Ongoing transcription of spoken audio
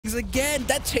wallbangs again.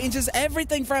 That changes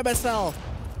everything for MSL.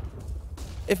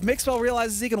 If Mixwell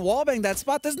realizes he can wallbang that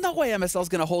spot, there's no way MSL's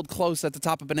going to hold close at the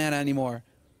top of Banana anymore.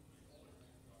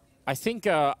 I think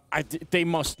they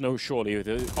must know surely.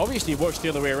 Obviously, it works the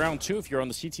other way around too. If you're on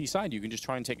the CT side, you can just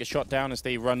try and take a shot down as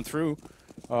they run through.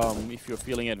 If you're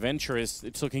feeling adventurous,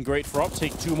 it's looking great for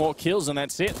OpTic. 2 more kills and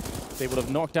that's it. They would have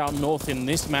knocked out North in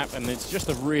this map, and it's just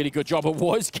a really good job. It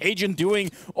was Cajunb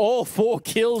doing all 4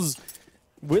 kills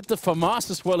with the FAMAS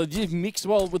as well.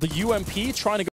 Mixwell with the UMP trying to go